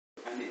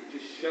It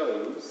just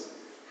shows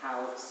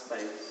how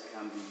space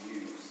can be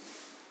used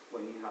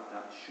when you have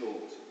that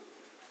short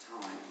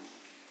time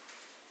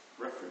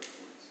reference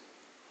point.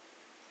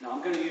 Now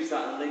I'm going to use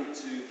that and link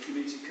to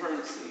community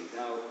currency.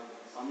 Now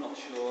I'm not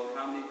sure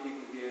how many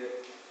people here,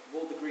 have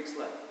all the Greeks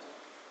left?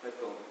 They've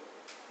gone.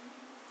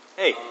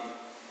 Hey.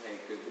 Hey,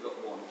 good, we've got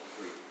 1,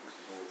 3, which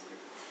is always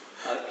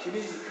good.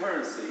 Community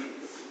currency,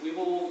 we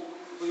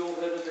all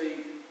heard of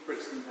the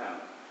Brixton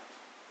pound?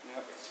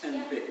 Yep.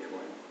 And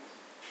Bitcoin.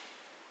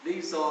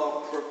 These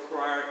are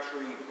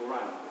proprietary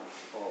brands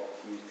of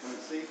community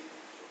currency,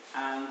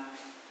 and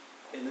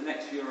in the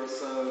next year or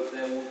so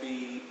there will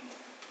be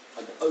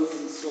an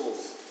open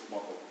source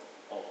model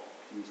of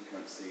community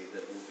currency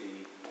that will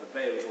be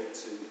available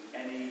to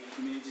any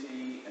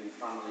community, any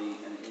family,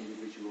 any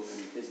individual,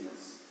 any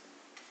business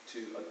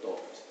to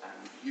adopt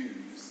and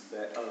use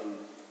their own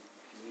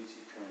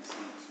community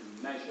currency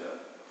to measure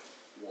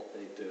what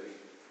they're doing,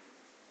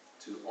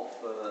 to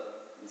offer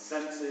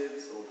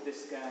incentives or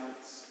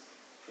discounts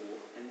or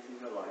anything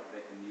they like.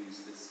 They can use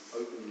this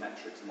open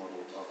metrics model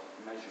of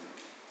measurement,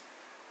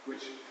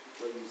 which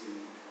we're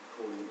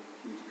calling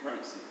community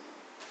currency.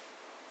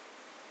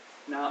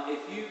 Now, if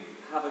you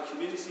have a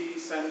community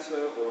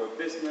centre or a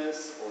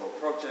business or a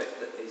project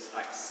that is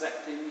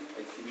accepting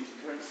a community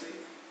currency,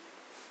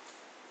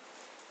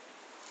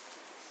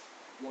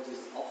 what is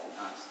often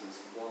asked is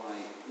what are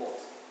you going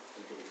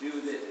to do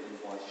with it and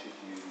why should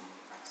you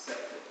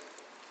accept it?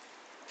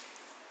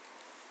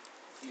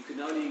 You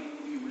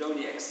would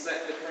only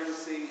accept the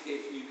currency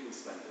if you can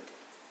spend it.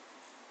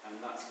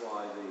 And that's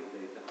why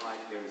the Hive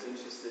here is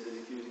interested in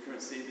the community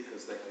currency,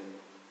 because they can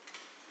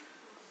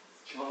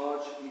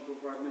charge people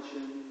for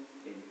admission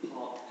in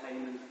part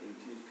payment in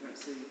community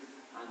currency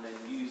and then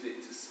use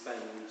it to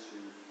spend to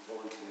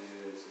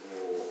volunteers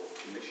or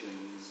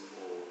commissions,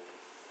 or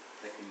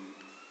they can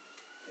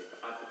pay for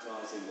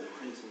advertising or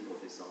printing or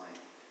design.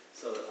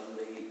 So, and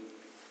the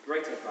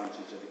great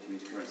advantage of the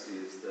community currency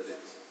is that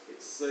it's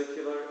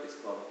circular, it's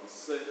part of the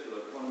circular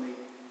economy,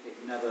 it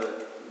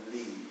never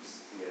leaves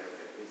the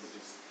area, it will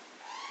just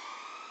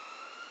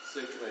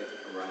circulate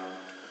around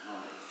the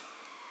Hive.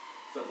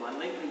 But my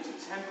linking to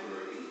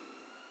temporary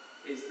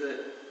is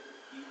that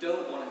you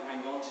don't want to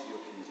hang on to your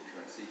community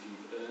currency if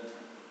you've earned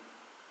it.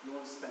 You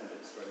want to spend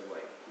it straight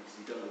away because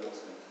you don't know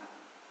what's going to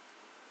happen.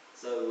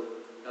 So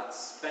that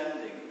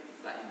spending,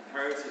 that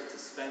imperative to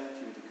spend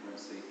community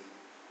currency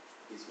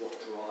is what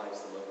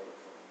drives the local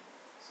economy.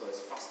 So as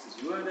fast as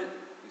you earn it,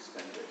 you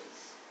spend it.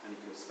 And if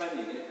you're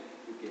spending it,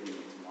 you're giving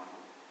it to Michael.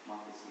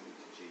 Michael's giving it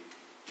to G.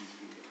 He's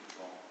giving it to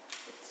Bob.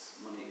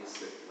 Money is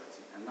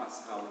circulating. And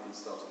that's how we can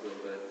start to build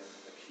a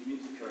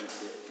community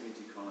currency, a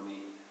community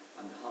economy,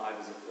 and the Hive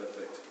is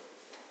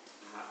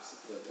perhaps a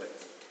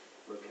perfect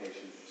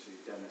location to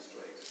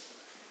demonstrate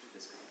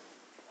this kind of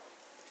thing.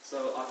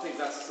 So I think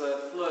that's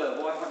Fleur.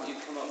 Why haven't you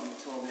come up and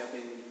told me I've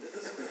been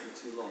speaking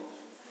too long?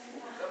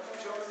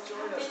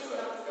 Join us,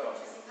 Fleur. Go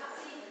on.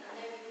 Perhaps even, I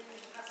know you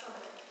perhaps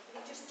not, can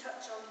you just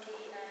touch on the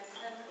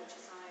permaculture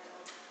side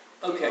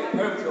of... Okay,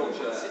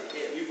 permaculture.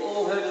 You've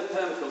all heard of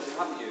permaculture,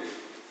 haven't you?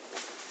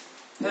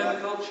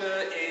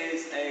 Permaculture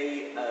is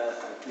a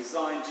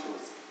design tool.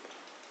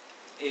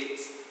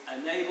 It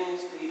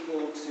enables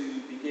people to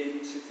begin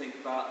to think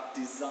about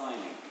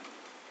designing.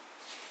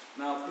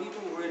 Now,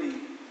 people really,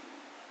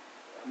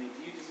 do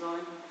you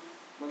design?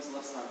 When's the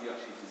last time you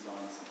actually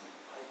designed something?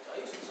 I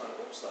used to design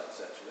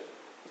websites, actually.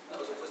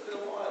 It's been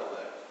a while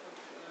there,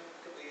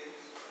 a couple of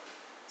years.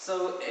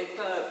 So, if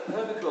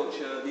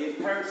permaculture, the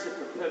imperative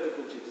for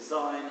permaculture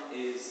design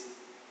is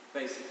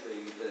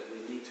basically that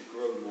we need to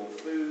grow more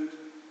food,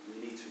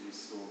 we need to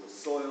restore the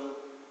soil,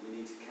 we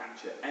need to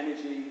capture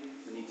energy,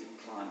 we need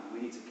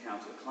to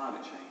counter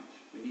climate change.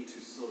 We need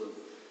to sort of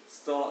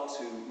start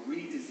to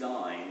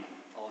redesign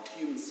our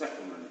human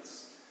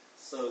settlements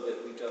so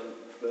that we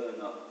don't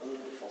burn up all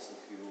the fossil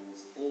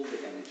fuels, all the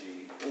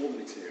energy, all the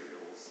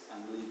materials,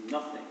 and leave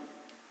nothing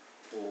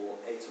for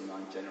 8 or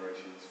 9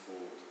 generations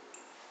forward.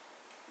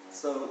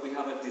 So we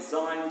have a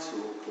design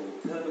tool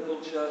called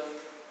permaculture,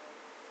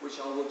 which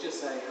I will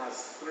just say has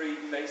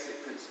 3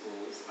 basic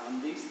principles,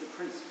 and these are the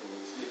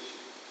principles which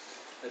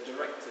the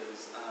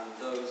directors and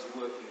those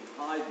working in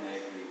Hive may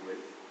agree with.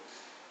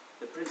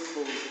 The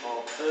principles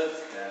of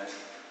earth care,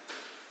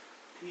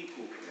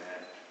 people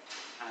care,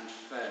 and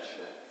fair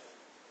share.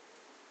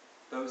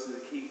 Those are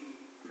the key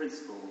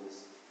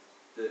principles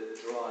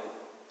that drive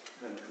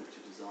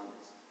permaculture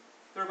designers.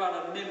 There are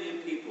about 1 million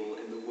people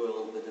in the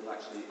world that have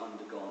actually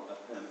undergone a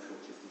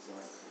permaculture design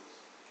course.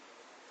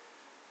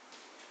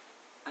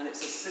 And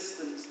it's a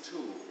systems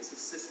tool, it's a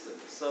system.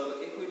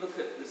 So if we look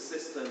at the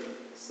system,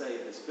 say,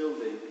 this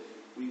building,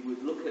 we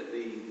would look at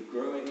the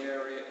growing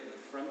area in the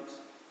front,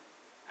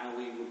 and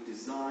we would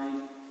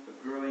design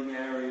a growing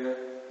area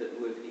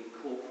that would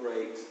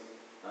incorporate,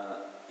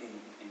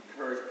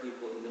 encourage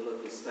people in the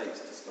local states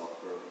to start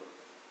growing.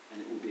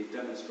 And it will be a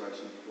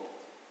demonstration plot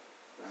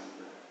down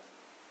there.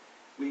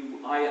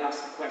 I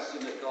asked a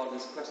question at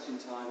Gardener's Question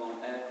Time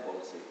on air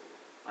quality.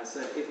 I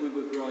said if we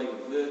were growing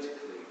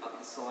vertically at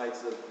the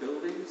sides of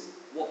buildings,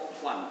 what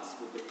plants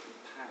would the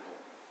panel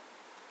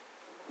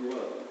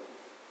grow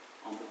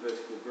on the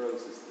vertical growing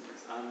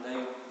systems? And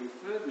they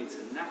referred me to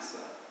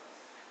NASA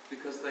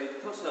because they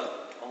put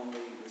up on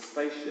the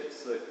spaceship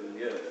circling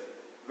the Earth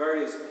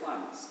various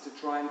plants to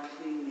try and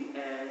clean the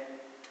air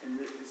in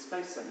the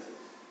space centre.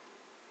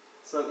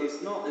 So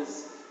it's not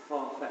as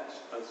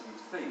far-fetched as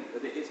you'd think,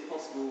 but it is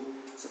possible.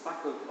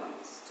 Tobacco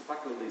plants,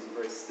 tobacco leaves are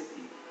very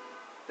sticky.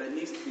 There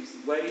needs to be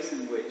ways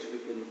in which we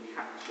can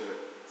capture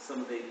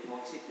some of the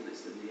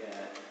particulates in the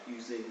air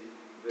using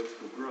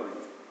vertical growing.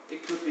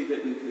 It could be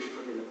that we could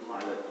put in a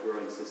pilot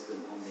growing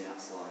system on the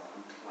outside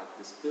and clad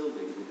this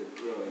building with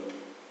a growing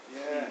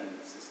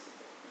system.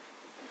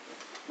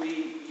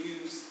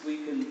 We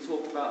can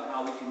talk about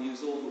how we can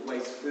use all the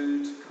waste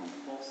food to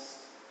compost,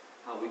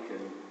 how we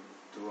can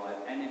derive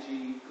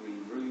energy,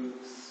 green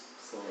roofs,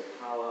 solar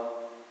power,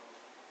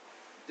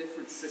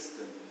 different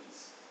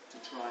systems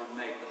to try and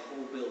make the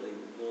whole building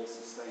more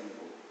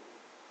sustainable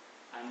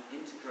and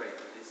integrate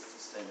this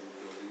sustainable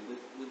building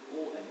with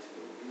all empty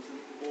buildings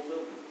and all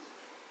buildings.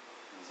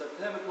 So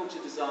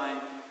permaculture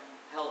design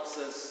helps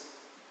us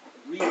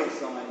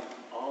redesign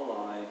our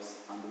lives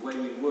and the way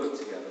we work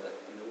together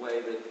in a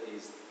way that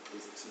is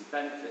to the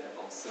benefit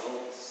of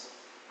ourselves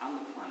and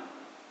the planet.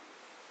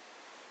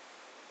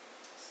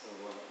 So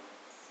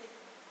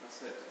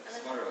that's it.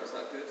 Spyro, is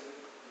that good?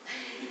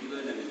 Did you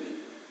learn anything?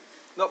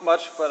 Not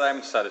much, but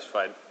I'm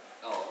satisfied.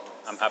 Oh,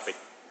 I'm happy.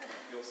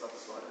 You're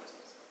satisfied.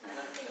 Can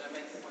I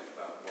make a point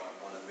about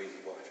one of the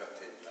reasons what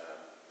attracted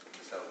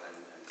myself and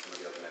some of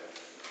the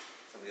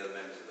other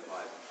members of the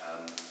Hive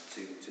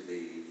to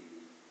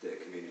the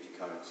community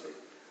currency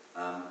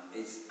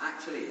is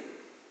actually,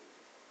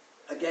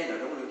 again, I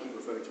don't want to keep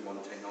referring to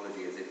modern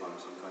technology as if I'm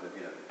some kind of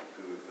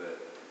guru for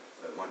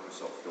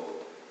Microsoft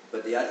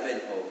but the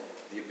advent of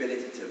the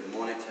ability to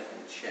monitor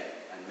and check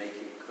and make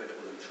it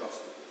credible and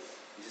trustable.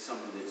 This is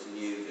something that's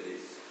new, that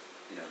is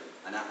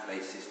an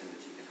app-based system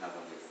that you can have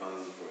on your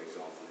phone, for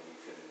example, and you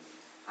can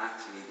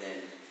actually then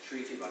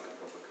treat it like a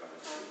proper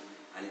currency,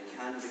 and it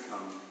can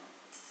become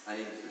an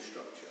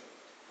infrastructure.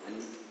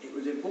 And it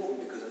was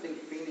important because I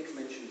think Phoenix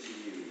mentioned to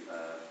you,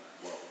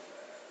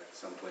 at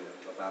some point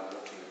about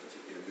watching a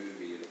particular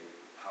movie and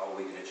how are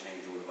we going to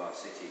change all of our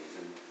cities.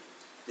 And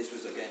this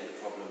was again the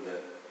problem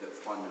that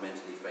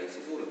fundamentally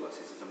faces all of us.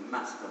 Is there's a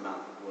massive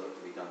amount of work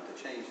to be done to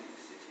change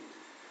these cities.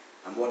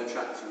 And what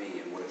attracted me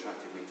and what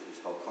attracted me to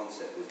this whole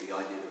concept was the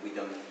idea that we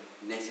don't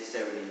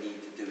necessarily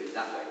need to do it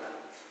that way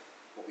around.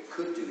 What we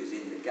could do is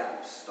in the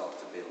gaps start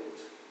to build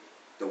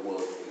the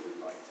world we would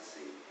like to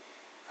see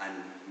and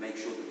make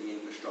sure that the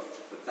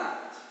infrastructure for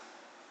that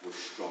was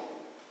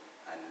strong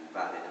and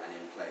valid and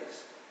in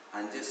place,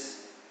 and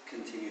just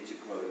continue to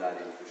grow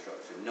that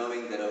infrastructure,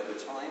 knowing that over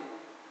time,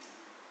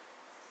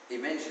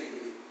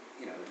 eventually,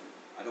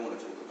 I don't want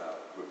to talk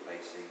about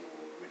replacing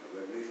or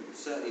revolution, but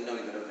certainly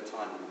knowing that over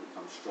time we will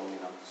become strong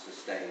enough to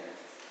sustain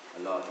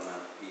a large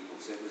amount of people.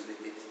 So it's the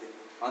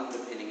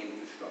underpinning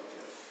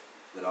infrastructure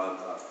that I'm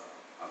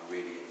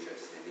really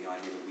interested in, the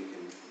idea that we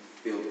can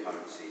build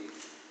currency,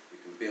 we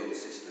can build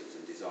systems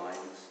and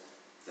designs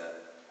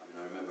that,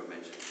 I remember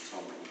mentioning to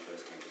Tom when he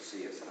first came to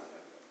see us, and I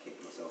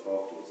kicked myself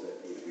afterwards, that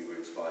we were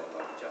inspired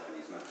by the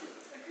Japanese mafia,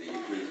 the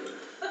Yakuza.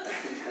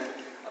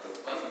 I thought,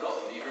 I've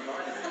forgotten, you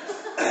reminded me.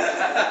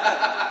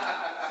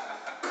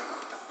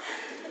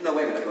 No,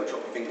 wait a minute, I've got to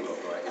chop your finger off,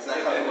 right? Is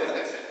that how it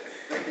works?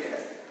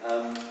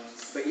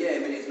 But yeah,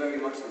 it's very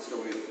much the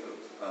story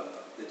of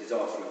the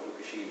disaster of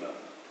Fukushima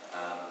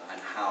and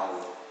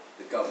how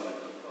the government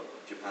of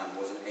Japan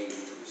wasn't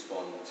able to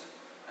respond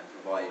and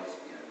provide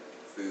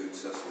food,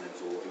 sustenance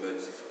or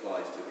emergency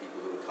supplies to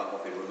people who were cut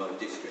off in remote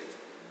districts.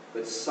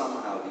 But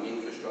somehow the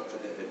infrastructure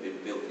that had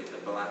been built in the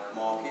black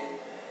market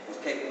was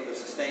capable of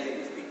sustaining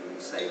these people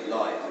and save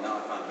lives, and that I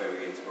found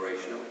very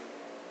inspirational.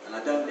 And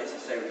I don't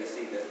necessarily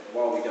see that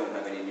while we don't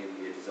have any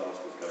nuclear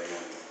disasters going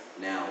on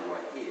now,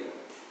 right here,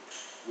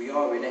 we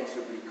are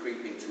inexorably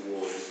creeping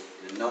towards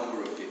a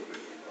number of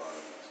different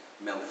environments,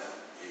 meltdown,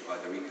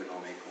 either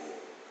economic or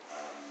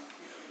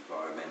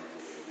environmental.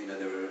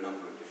 There are a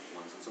number of different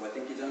ones. And so I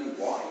think it's only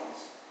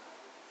wise,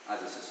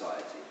 as a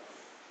society,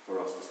 for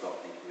us to start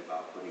thinking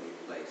about putting in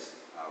place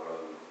our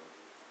own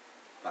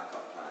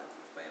backup plans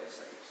and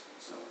fail-safes and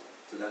so on.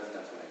 So that's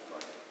what I'm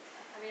trying to.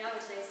 I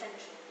would say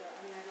essential, but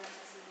I'd like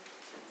to see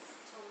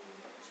Tom,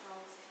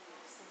 Charles,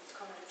 some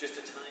comments. Just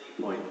a tiny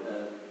point.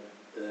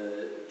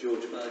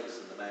 George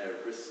Ferguson, the mayor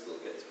of Bristol,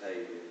 gets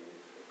paid in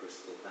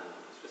Bristol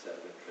pounds, just out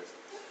of interest.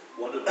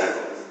 One of the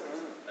problems,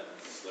 and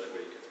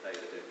whatever he gets paid,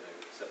 I don't know,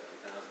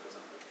 70,000 or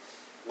something.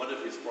 One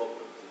of his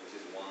problems, and this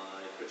is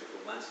why critical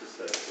mass is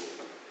so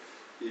important,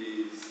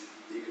 is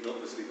he can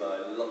obviously buy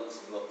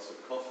lots and lots of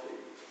coffee,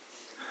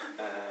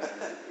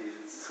 and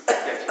it's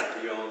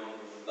getting beyond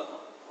the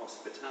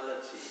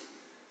hospitality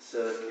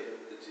circuit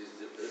that is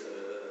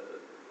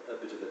a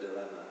bit of a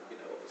dilemma.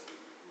 Obviously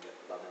you can get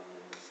plumbing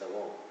and so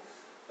on.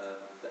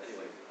 But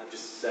anyway, I'm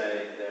just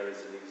saying there is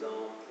an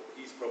example.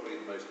 He's probably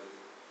the most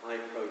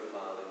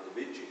high-profile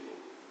individual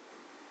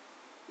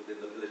within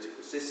the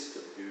political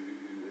system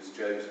who has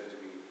chosen to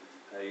be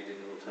paid in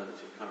an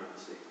alternative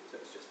currency.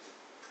 So it's just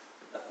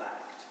a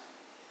fact.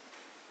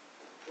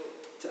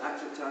 To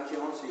actually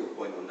answer your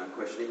point on that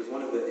question, it was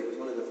one of the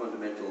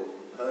fundamental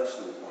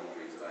personal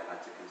quandaries that I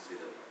had to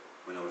consider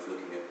when I was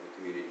looking at the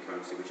community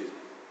currency, which is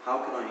how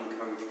can I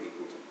encourage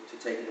people to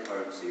take a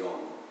currency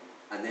on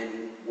and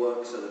then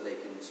work so that they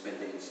can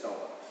spend it in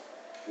Starbucks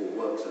or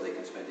work so they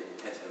can spend it in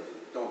Tesco's or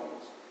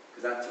McDonald's?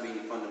 Because that to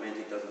me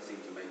fundamentally doesn't seem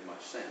to make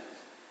much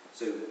sense.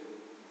 So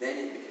then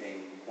it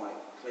became quite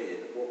clear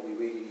that what we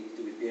really need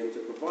to do is be able to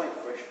provide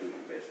fresh fruit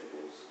and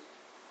vegetables.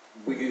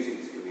 We're using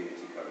this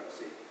community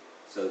currency.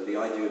 So the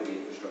idea of the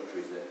infrastructure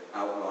is that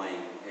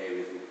outlying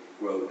areas would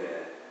grow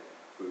their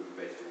fruit and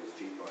vegetables,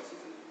 cheap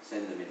prices, and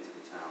send them into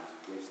the towns,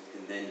 which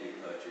can then be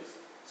purchased.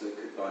 So it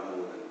could buy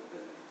more than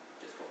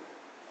just coffee.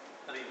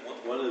 I mean,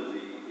 one of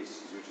the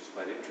issues which is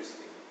quite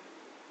interesting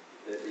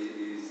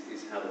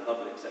is how the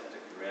public sector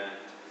can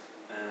react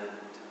and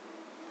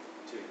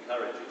to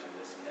encourage it in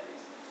this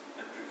case.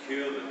 And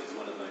procurement is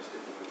one of the most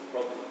difficult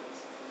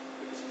problems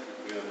because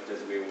procurement,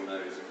 as we all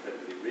know, is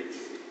incredibly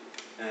risky.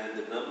 And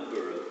a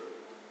number of,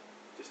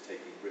 just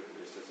taking Britain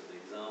just as an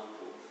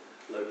example,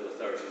 local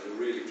authorities are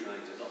really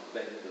trying to not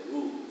bend the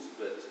rules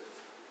but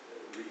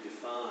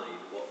redefine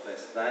what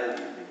best value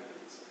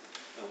means.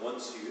 And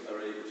once you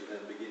are able to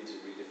then begin to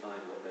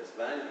redefine what best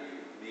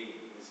value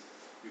means,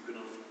 you can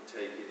often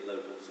take in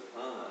local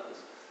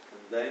suppliers,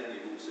 and then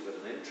you've also got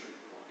an entry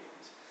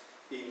point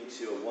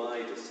into a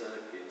wider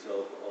circuit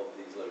of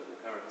these local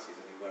currencies.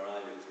 I mean, where I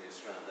live is near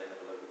Stroud, they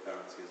have a local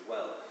currency as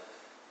well.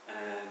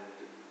 And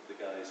the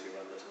guys who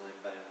run the Time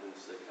Bank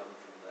also come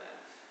from there.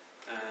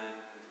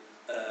 And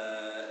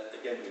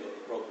again, we've got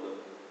the problem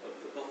of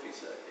the coffee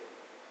circuit.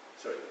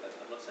 Sorry,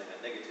 I'm not saying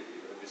that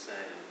negatively, but I'm just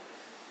saying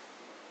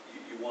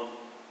you want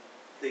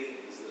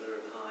things that are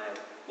higher,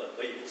 well,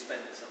 where you can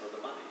spend some of the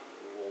money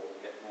or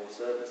get more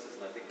services,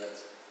 and I think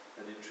that's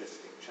an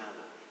interesting challenge.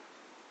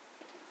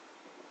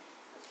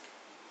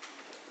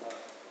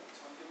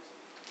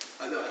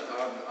 I'm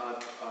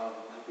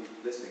happy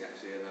listening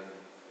actually, and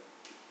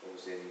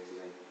obviously any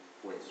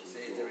points from Is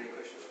there any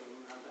questions from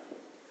Amanda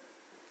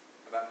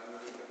about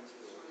community currencies?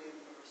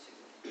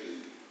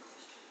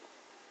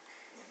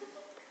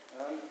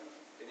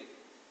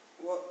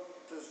 What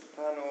does the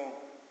panel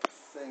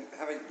think?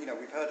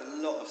 We've heard a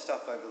lot of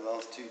stuff over the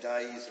last 2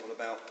 days, all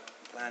about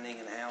planning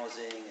and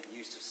housing and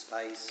use of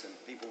space and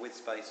people with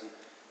space and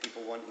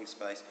people wanting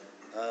space.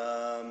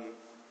 How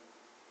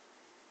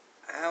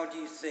do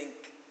you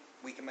think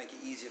we can make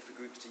it easier for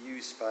groups to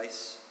use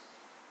space?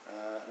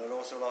 And I'd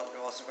also like to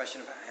ask the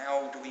question of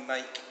how do we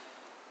make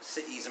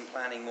cities and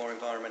planning more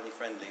environmentally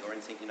friendly, or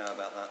anything you know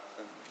about that?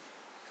 A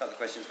couple of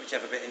questions,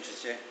 whichever bit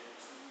interests you.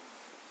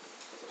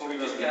 Should we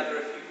just gather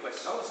a few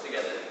questions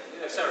together?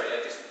 Yeah. Sorry,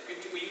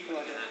 were you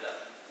putting your hand up?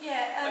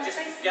 Yeah, Just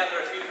gather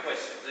a few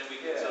questions, then we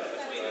can sort of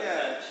between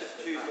Yeah, just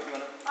choose what you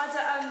want to.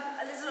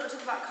 there's a lot of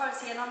talk about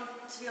currency, and I'm,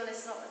 to be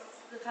honest, not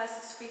the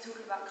person to be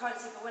talking about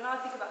currency, but when I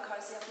think about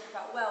currency, I think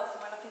about wealth,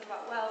 and when I think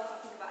about wealth, I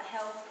think about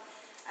health,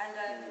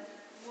 and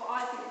what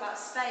I think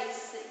about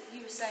space, that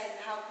you were saying,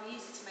 how can we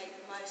use it to make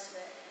the most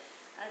of it,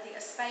 and I think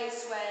a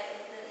space where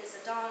there is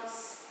a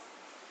dance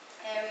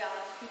area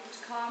for people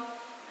to come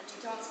and do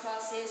dance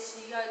classes,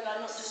 to do yoga,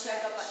 not just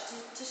yoga, but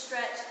to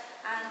stretch,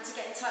 and to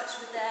get in touch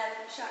with their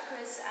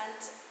chakras, and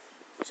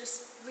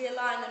just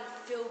realign and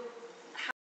feel